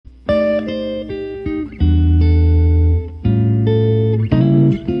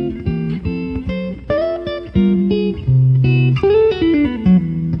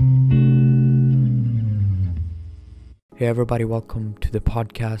everybody, welcome to the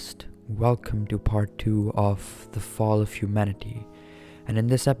podcast. Welcome to part 2 of The Fall of Humanity. And in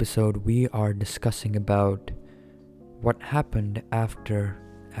this episode, we are discussing about what happened after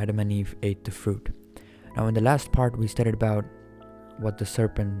Adam and Eve ate the fruit. Now, in the last part, we studied about what the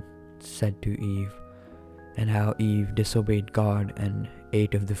serpent said to Eve and how Eve disobeyed God and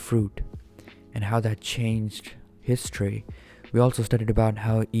ate of the fruit and how that changed history. We also studied about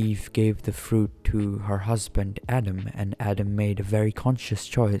how Eve gave the fruit to her husband Adam, and Adam made a very conscious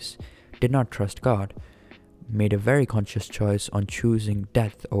choice, did not trust God, made a very conscious choice on choosing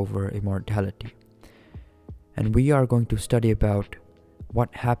death over immortality. And we are going to study about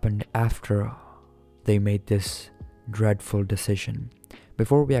what happened after they made this dreadful decision.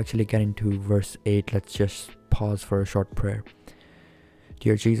 Before we actually get into verse 8, let's just pause for a short prayer.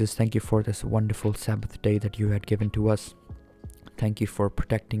 Dear Jesus, thank you for this wonderful Sabbath day that you had given to us. Thank you for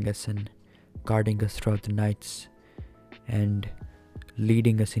protecting us and guarding us throughout the nights and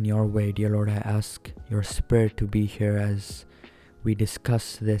leading us in your way. Dear Lord, I ask your Spirit to be here as we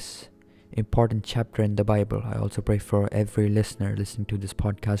discuss this important chapter in the Bible. I also pray for every listener listening to this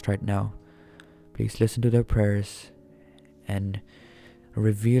podcast right now. Please listen to their prayers and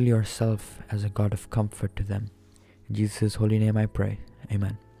reveal yourself as a God of comfort to them. In Jesus' holy name I pray.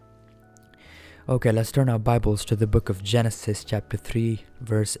 Amen. Okay, let's turn our Bibles to the book of Genesis chapter 3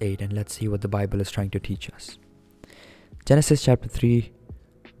 verse 8 and let's see what the Bible is trying to teach us. Genesis chapter 3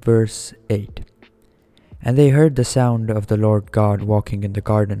 verse 8. And they heard the sound of the Lord God walking in the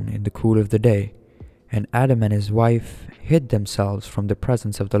garden in the cool of the day, and Adam and his wife hid themselves from the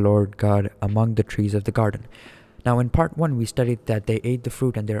presence of the Lord God among the trees of the garden. Now in part 1 we studied that they ate the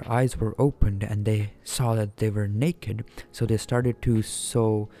fruit and their eyes were opened and they saw that they were naked, so they started to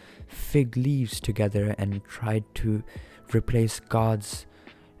sew fig leaves together and tried to replace God's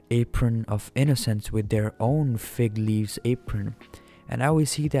apron of innocence with their own fig leaves apron. And now we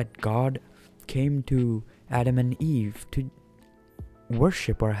see that God came to Adam and Eve to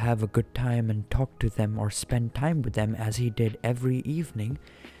worship or have a good time and talk to them or spend time with them as he did every evening.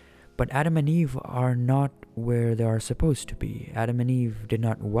 But Adam and Eve are not where they are supposed to be. Adam and Eve did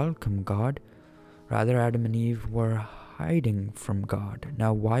not welcome God. Rather, Adam and Eve were hiding from God.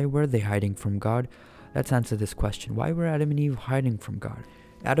 Now, why were they hiding from God? Let's answer this question. Why were Adam and Eve hiding from God?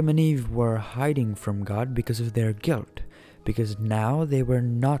 Adam and Eve were hiding from God because of their guilt. Because now they were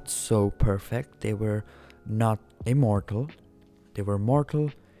not so perfect. They were not immortal. They were mortal.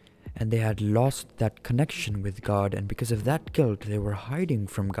 And they had lost that connection with God. And because of that guilt, they were hiding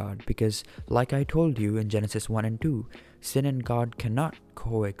from God. Because, like I told you in Genesis 1 and 2, sin and God cannot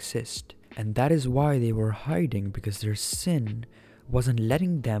coexist. And that is why they were hiding, because their sin wasn't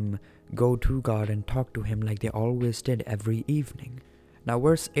letting them go to God and talk to Him like they always did every evening. Now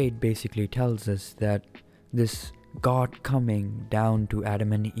verse 8 basically tells us that this God coming down to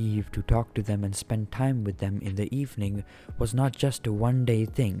Adam and Eve to talk to them and spend time with them in the evening was not just a one-day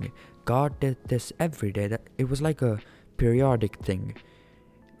thing. God did this every day. It was like a periodic thing.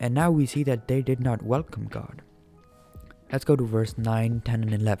 And now we see that they did not welcome God. Let's go to verse 9, 10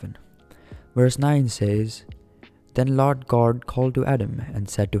 and 11. Verse 9 says, Then Lord God called to Adam and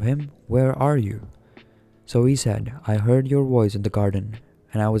said to him, Where are you? So he said, I heard your voice in the garden,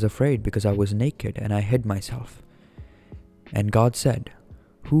 and I was afraid because I was naked, and I hid myself. And God said,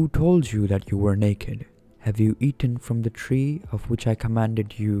 Who told you that you were naked? Have you eaten from the tree of which I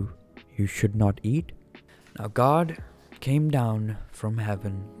commanded you should not eat? Now God came down from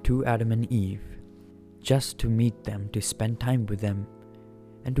heaven to Adam and Eve just to meet them, to spend time with them,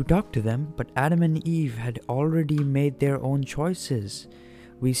 and to talk to them, but Adam and Eve had already made their own choices.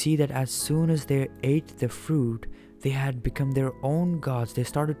 We see that as soon as they ate the fruit, they had become their own gods. They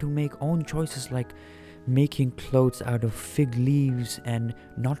started to make own choices like making clothes out of fig leaves and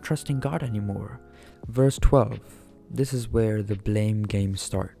not trusting God anymore. Verse 12, this is where the blame game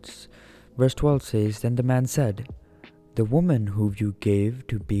starts. Verse 12 says, Then the man said, The woman whom you gave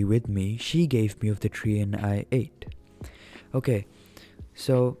to be with me, she gave me of the tree and I ate. Okay.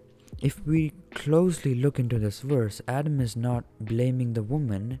 So, if we closely look into this verse, Adam is not blaming the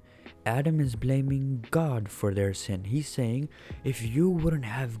woman. Adam is blaming God for their sin. He's saying, if you wouldn't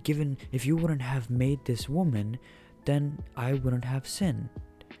have made this woman, then I wouldn't have sinned.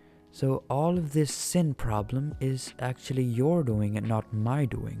 So all of this sin problem is actually your doing and not my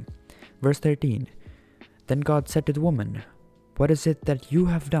doing. Verse 13. Then God said to the woman, What is it that you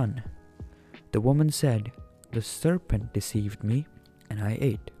have done? The woman said, The serpent deceived me, and I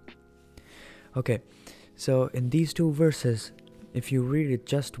ate. Okay, so in these two verses, if you read it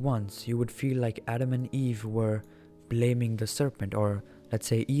just once, you would feel like Adam and Eve were blaming the serpent, or let's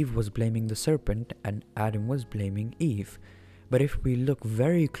say Eve was blaming the serpent and Adam was blaming Eve. But if we look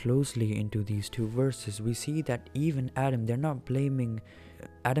very closely into these two verses, we see that Eve and Adam,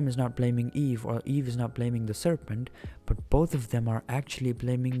 Adam is not blaming Eve, or Eve is not blaming the serpent, but both of them are actually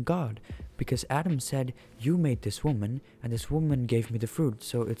blaming God. Because Adam said, you made this woman, and this woman gave me the fruit,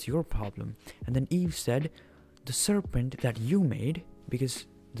 so it's your problem. And then Eve said, the serpent that you made, because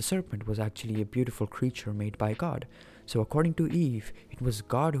the serpent was actually a beautiful creature made by God. So according to Eve, it was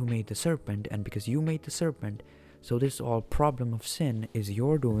God who made the serpent, and because you made the serpent, so this all problem of sin is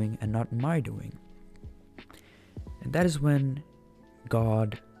your doing and not my doing. And that is when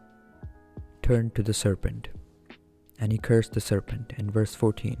God turned to the serpent, and he cursed the serpent in verse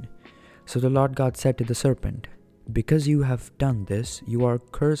 14. So the Lord God said to the serpent, because you have done this, you are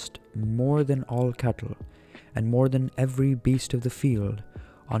cursed more than all cattle, and more than every beast of the field.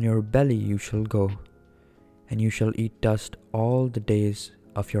 On your belly you shall go, and you shall eat dust all the days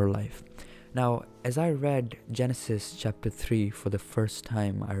of your life. Now, as I read Genesis chapter 3 for the first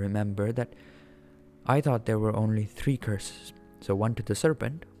time, I remember that I thought there were only 3 curses. So one to the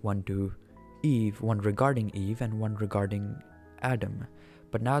serpent, one to Eve, one regarding Eve, and one regarding Adam.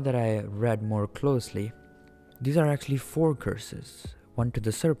 But now that I read more closely, these are actually 4 curses. One to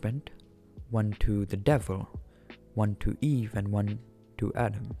the serpent, one to the devil, one to Eve, and one to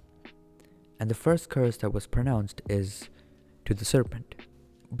Adam. And the first curse that was pronounced is to the serpent.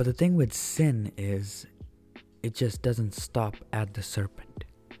 But the thing with sin is, it just doesn't stop at the serpent.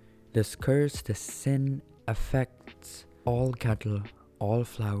 This curse, this sin, affects all cattle, all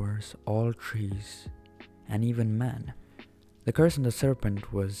flowers, all trees, and even man. The curse on the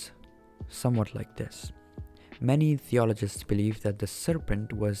serpent was somewhat like this. Many theologians believe that the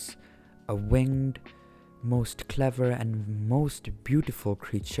serpent was a winged, most clever and most beautiful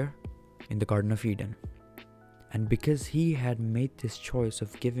creature in the Garden of Eden. And because he had made this choice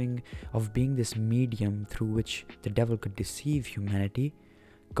of being this medium through which the devil could deceive humanity,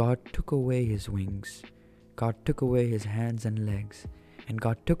 God took away his wings, God took away his hands and legs, and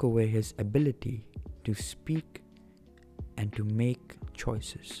God took away his ability to speak and to make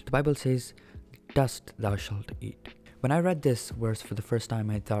choices. The Bible says, dust thou shalt eat. When I read this verse for the first time,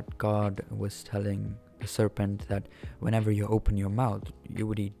 I thought God was telling the serpent that whenever you open your mouth, you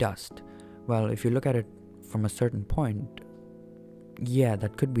would eat dust. Well, if you look at it from a certain point, yeah,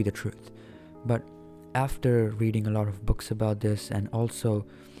 that could be the truth. But after reading a lot of books about this, and also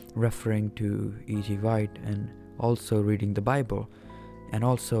referring to E.G. White, and also reading the Bible, and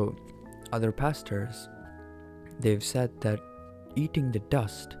also other pastors, they've said that eating the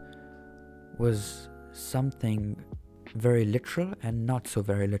dust was something very literal and not so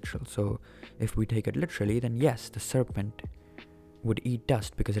very literal. So if we take it literally, then yes, the serpent would eat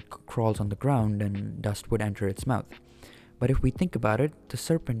dust because it crawls on the ground and dust would enter its mouth. But if we think about it, the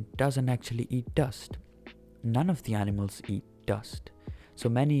serpent doesn't actually eat dust. None of the animals eat dust. So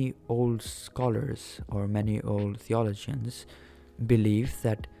many old scholars or many old theologians believe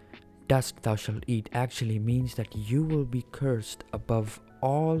that dust thou shalt eat actually means that you will be cursed above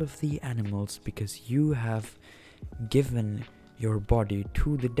all of the animals because you have given your body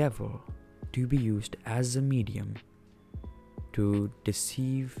to the devil to be used as a medium to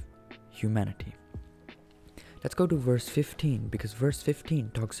deceive humanity. Let's go to verse 15, because verse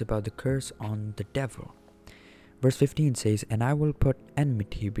 15 talks about the curse on the devil. Verse 15 says, and I will put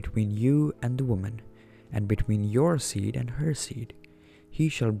enmity between you and the woman, and between your seed and her seed. He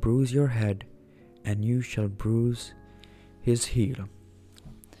shall bruise your head, and you shall bruise his heel.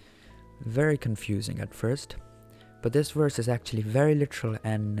 Very confusing at first, but this verse is actually very literal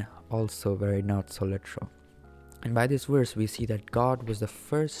and also very not so literal. And by this verse, we see that God was the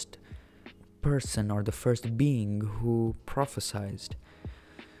first person or the first being who prophesied.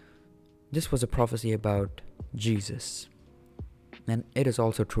 This was a prophecy about Jesus. And it is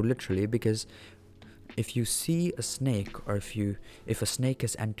also true literally, because if you see a snake, or if a snake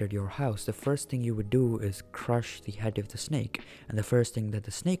has entered your house, the first thing you would do is crush the head of the snake. And the first thing that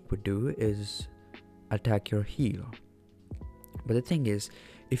the snake would do is attack your heel. But the thing is,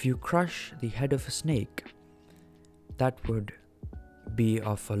 if you crush the head of a snake, that would be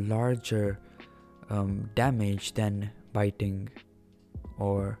of a larger damage than biting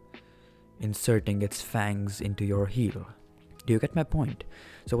or inserting its fangs into your heel. Do you get my point?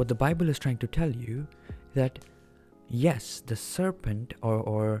 So what the Bible is trying to tell you, that yes, the serpent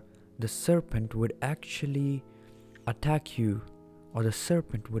or the serpent would actually attack you, or the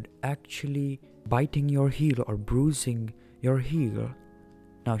serpent would actually biting your heel or bruising your heel.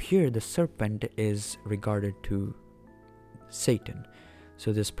 Now here the serpent is regarded to Satan.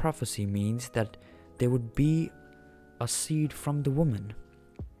 So this prophecy means that there would be a seed from the woman,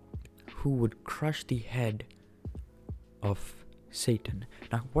 who would crush the head of Satan.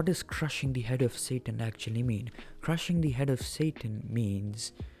 Now, what does crushing the head of Satan actually mean? Crushing the head of Satan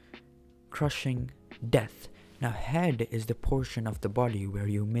means crushing death. Now, head is the portion of the body where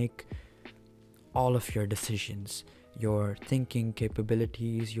you make all of your decisions, your thinking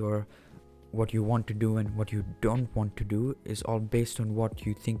capabilities, what you want to do and what you don't want to do is all based on what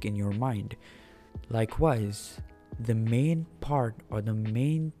you think in your mind. Likewise, the main part or the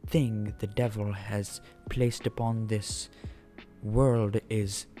main thing the devil has placed upon this world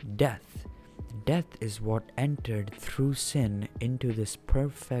is death. Death is what entered through sin into this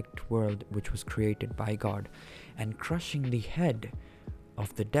perfect world which was created by God. And crushing the head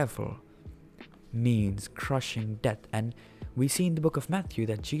of the devil means crushing death. And we see in the book of Matthew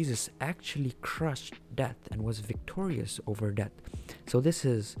that Jesus actually crushed death and was victorious over death. So this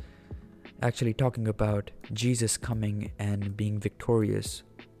is actually talking about Jesus coming and being victorious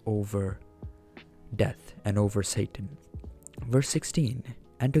over death and over Satan. Verse 16,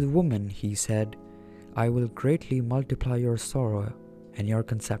 and to the woman he said, I will greatly multiply your sorrow and your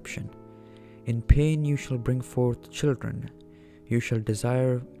conception. In pain you shall bring forth children. Your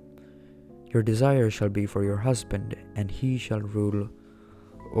desire shall be for your husband, and he shall rule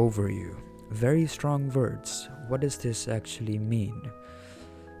over you. Very strong words. What does this actually mean?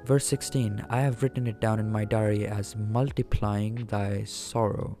 Verse 16, I have written it down in my diary as multiplying thy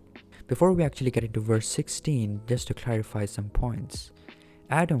sorrow. Before we actually get into verse 16, just to clarify some points.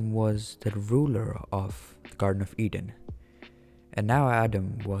 Adam was the ruler of the Garden of Eden. And now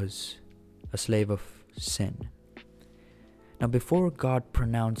Adam was a slave of sin. Now, before God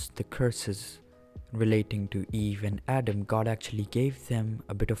pronounced the curses relating to Eve and Adam, God actually gave them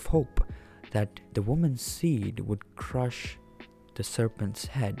a bit of hope that the woman's seed would crush the serpent's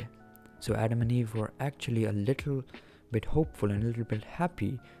head. So Adam and Eve were actually a little bit hopeful and a little bit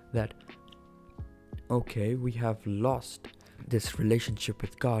happy that, okay, we have lost this relationship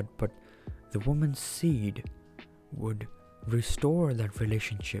with God, but the woman's seed would restore that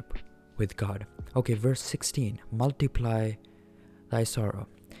relationship with God. Okay, verse 16, multiply thy sorrow.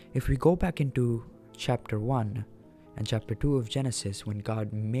 If we go back into chapter 1 and chapter 2 of Genesis, when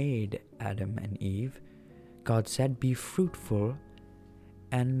God made Adam and Eve, God said, be fruitful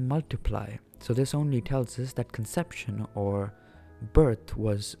and multiply. So this only tells us that conception or birth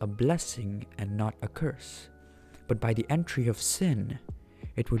was a blessing and not a curse. But by the entry of sin,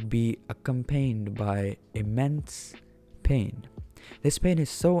 it would be accompanied by immense pain. This pain is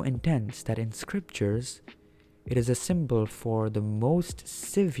so intense that in scriptures, it is a symbol for the most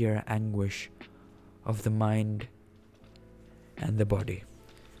severe anguish of the mind and the body.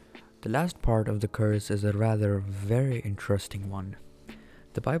 The last part of the curse is a rather very interesting one.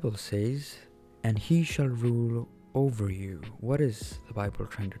 The Bible says, and he shall rule over you. What is the Bible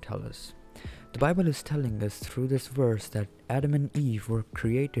trying to tell us? The Bible is telling us through this verse that Adam and Eve were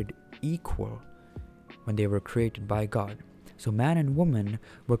created equal when they were created by God. So man and woman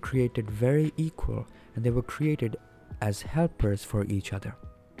were created very equal, and they were created as helpers for each other.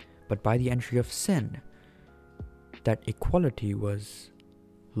 But by the entry of sin, that equality was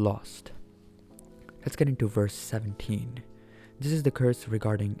lost. Let's get into verse 17. This is the curse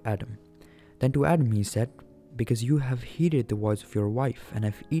regarding Adam. Then to Adam he said, because you have heeded the voice of your wife, and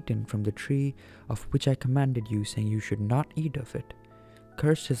have eaten from the tree of which I commanded you, saying you should not eat of it.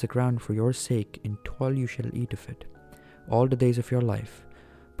 Cursed is the ground for your sake, in toil you shall eat of it. All the days of your life,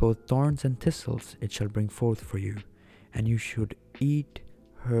 both thorns and thistles it shall bring forth for you, and you should eat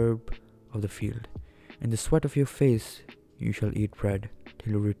herb of the field. In the sweat of your face you shall eat bread,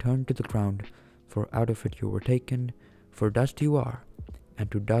 till you return to the ground, for out of it you were taken, for dust you are, and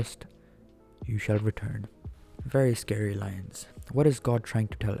to dust you shall return. Very scary lines. What is God trying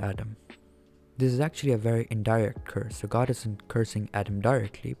to tell Adam? This is actually a very indirect curse. So God isn't cursing Adam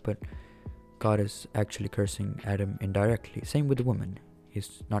directly, but God is actually cursing Adam indirectly. Same with the woman.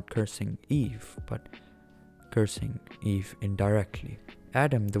 He's not cursing Eve, but cursing Eve indirectly.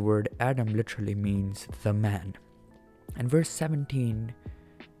 Adam, the word Adam literally means the man. And verse 17,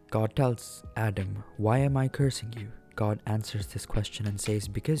 God tells Adam, why am I cursing you? God answers this question and says,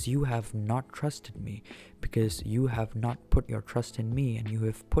 because you have not trusted me, because you have not put your trust in me, and you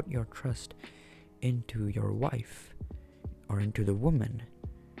have put your trust into your wife or into the woman.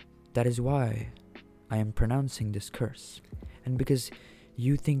 That is why I am pronouncing this curse. And because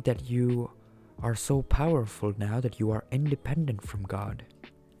you think that you are so powerful now that you are independent from God,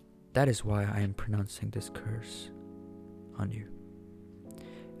 that is why I am pronouncing this curse on you.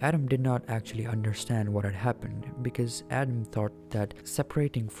 Adam did not actually understand what had happened, because Adam thought that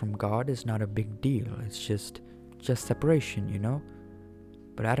separating from God is not a big deal. It's just separation,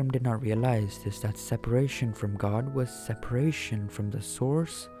 But Adam did not realize this, that separation from God was separation from the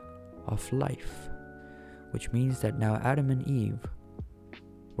source of life, which means that now Adam and Eve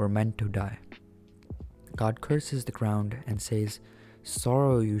were meant to die. God curses the ground and says,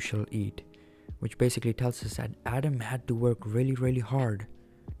 "Sorrow you shall eat," which basically tells us that Adam had to work really, really hard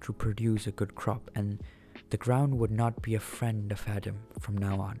to produce a good crop, and the ground would not be a friend of Adam from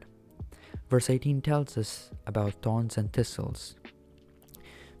now on. Verse 18 tells us about thorns and thistles.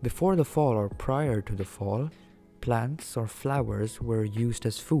 Before the fall, or prior to the fall, plants or flowers were used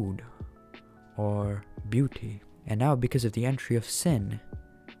as food or beauty. And now, because of the entry of sin,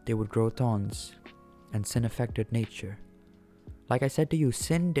 they would grow thorns, and sin affected nature. Like I said to you,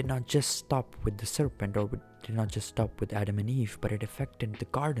 sin did not just stop with the serpent, or did not just stop with Adam and Eve, but it affected the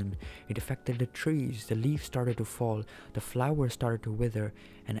garden, it affected the trees, the leaves started to fall, the flowers started to wither,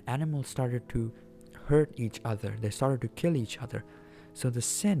 and animals started to hurt each other, they started to kill each other. So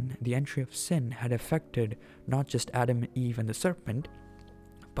the entry of sin had affected not just Adam, Eve, and the serpent,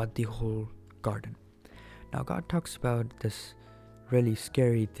 but the whole garden. Now God talks about this really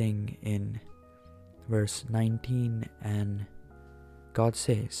scary thing in verse 19, and God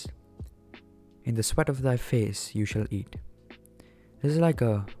says, "In the sweat of thy face you shall eat." This is like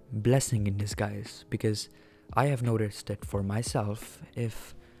a blessing in disguise, because I have noticed that for myself,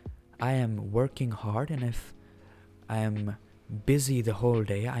 if I am working hard and if I am busy the whole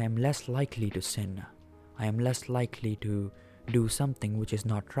day, I am less likely to sin. I am less likely to do something which is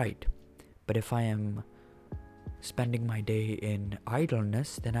not right. But if I am spending my day in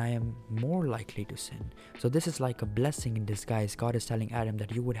idleness, then I am more likely to sin. So this is like a blessing in disguise. God is telling Adam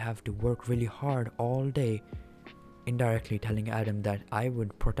that you would have to work really hard all day, indirectly telling Adam that I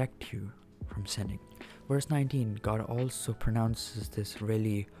would protect you from sinning. Verse 19, God also pronounces this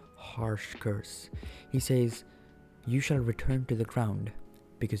really harsh curse. He says, "You shall return to the ground,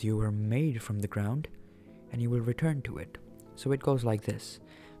 because you were made from the ground, and you will return to it." So it goes like this.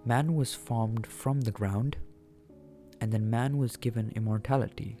 Man was formed from the ground, and then man was given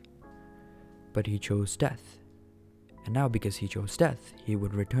immortality, but he chose death. And now because he chose death, he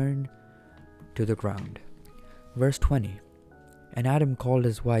would return to the ground. Verse 20, "And Adam called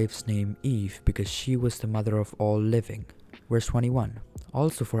his wife's name Eve, because she was the mother of all living." Verse 21,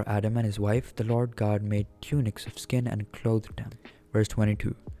 "Also for Adam and his wife the Lord God made tunics of skin and clothed them." Verse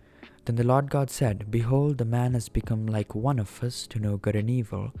 22, "Then the Lord God said, Behold, the man has become like one of us to know good and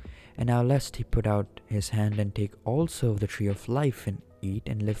evil. And now lest he put out his hand and take also of the tree of life and eat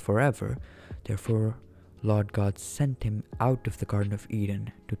and live forever. Therefore Lord God sent him out of the Garden of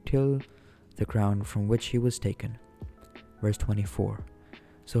Eden to till the ground from which he was taken." Verse 24,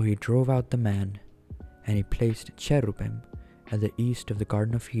 "So he drove out the man, and he placed cherubim at the east of the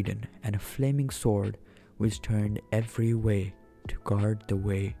Garden of Eden, and a flaming sword which turned every way to guard the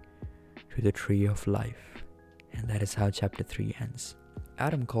way to the tree of life." And that is how chapter 3 ends.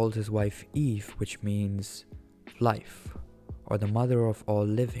 Adam calls his wife Eve, which means life, or the mother of all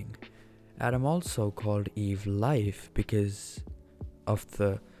living. Adam also called Eve life because of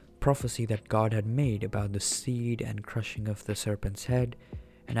the prophecy that God had made about the seed and crushing of the serpent's head.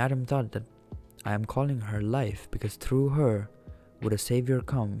 And Adam thought that, I am calling her life because through her would a savior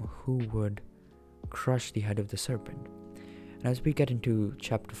come who would crush the head of the serpent. And as we get into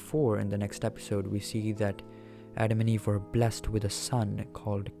chapter 4 in the next episode, we see that Adam and Eve were blessed with a son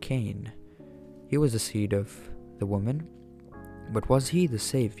called Cain. He was the seed of the woman, but was he the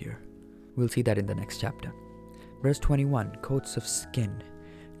savior? We'll see that in the next chapter. Verse 21, coats of skin.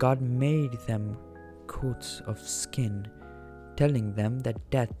 God made them coats of skin, telling them that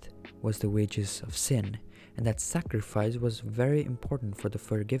death was the wages of sin, and that sacrifice was very important for the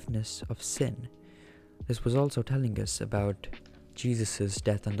forgiveness of sin. This was also telling us about Jesus'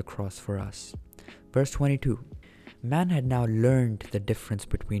 death on the cross for us. Verse 22, man had now learned the difference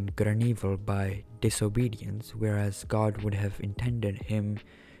between good and evil by disobedience, whereas God would have intended him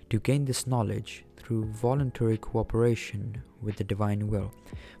to gain this knowledge through voluntary cooperation with the divine will.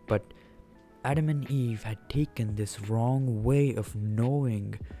 But Adam and Eve had taken this wrong way of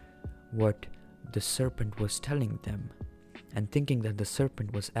knowing what the serpent was telling them, and thinking that the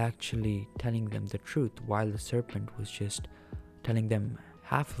serpent was actually telling them the truth, while the serpent was just telling them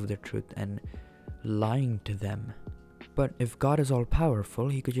half of the truth and lying to them. But if God is all powerful,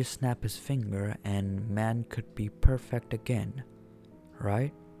 he could just snap his finger and man could be perfect again,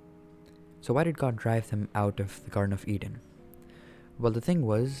 right? So why did God drive them out of the Garden of Eden? Well, the thing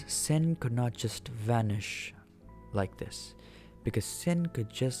was, sin could not just vanish like this, because sin could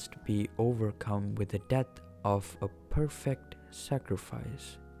just be overcome with the death of a perfect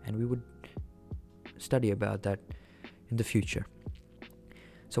sacrifice, and we would study about that in the future.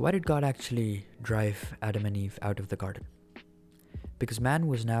 So why did God actually drive Adam and Eve out of the garden? Because man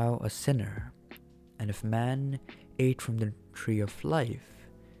was now a sinner, and if man ate from the tree of life,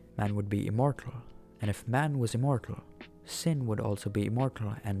 man would be immortal. And if man was immortal, sin would also be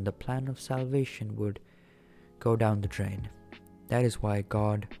immortal, and the plan of salvation would go down the drain. That is why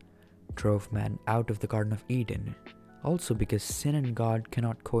God drove man out of the Garden of Eden. Also because sin and God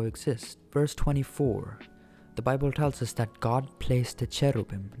cannot coexist. Verse 24, the Bible tells us that God placed a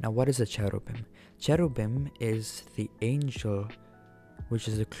cherubim. Now what is a cherubim? Cherubim is the angel which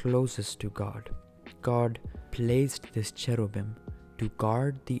is the closest to God. God placed this cherubim to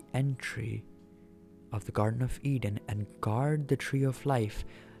guard the entry of the Garden of Eden and guard the tree of life,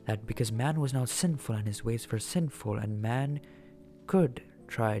 that because man was now sinful and his ways were sinful, and man could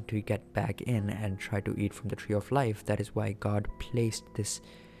try to get back in and try to eat from the tree of life, that is why God placed this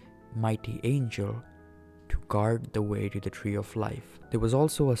mighty angel to guard the way to the tree of life. There was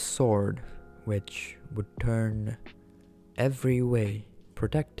also a sword which would turn every way,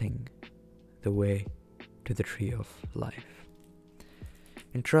 protecting the way to the tree of life.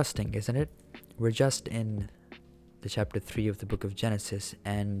 Interesting, isn't it? We're just in the chapter 3 of the book of Genesis,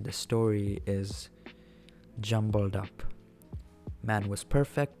 and the story is jumbled up. Man was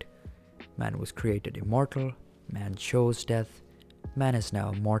perfect, man was created immortal, man chose death, man is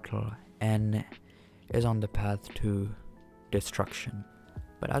now mortal and is on the path to destruction.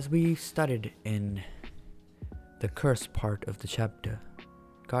 But as we studied in the curse part of the chapter,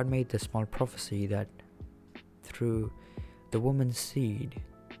 God made this small prophecy that through the woman's seed,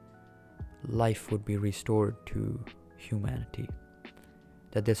 life would be restored to humanity.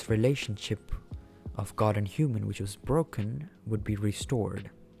 That this relationship of God and human, which was broken, would be restored.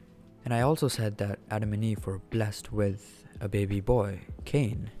 And I also said that Adam and Eve were blessed with a baby boy,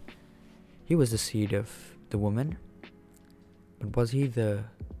 Cain. He was the seed of the woman, but was he the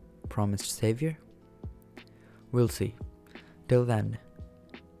promised savior? We'll see. Till then,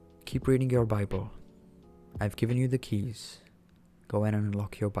 keep reading your Bible. I've given you the keys. Go in and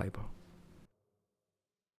unlock your Bible.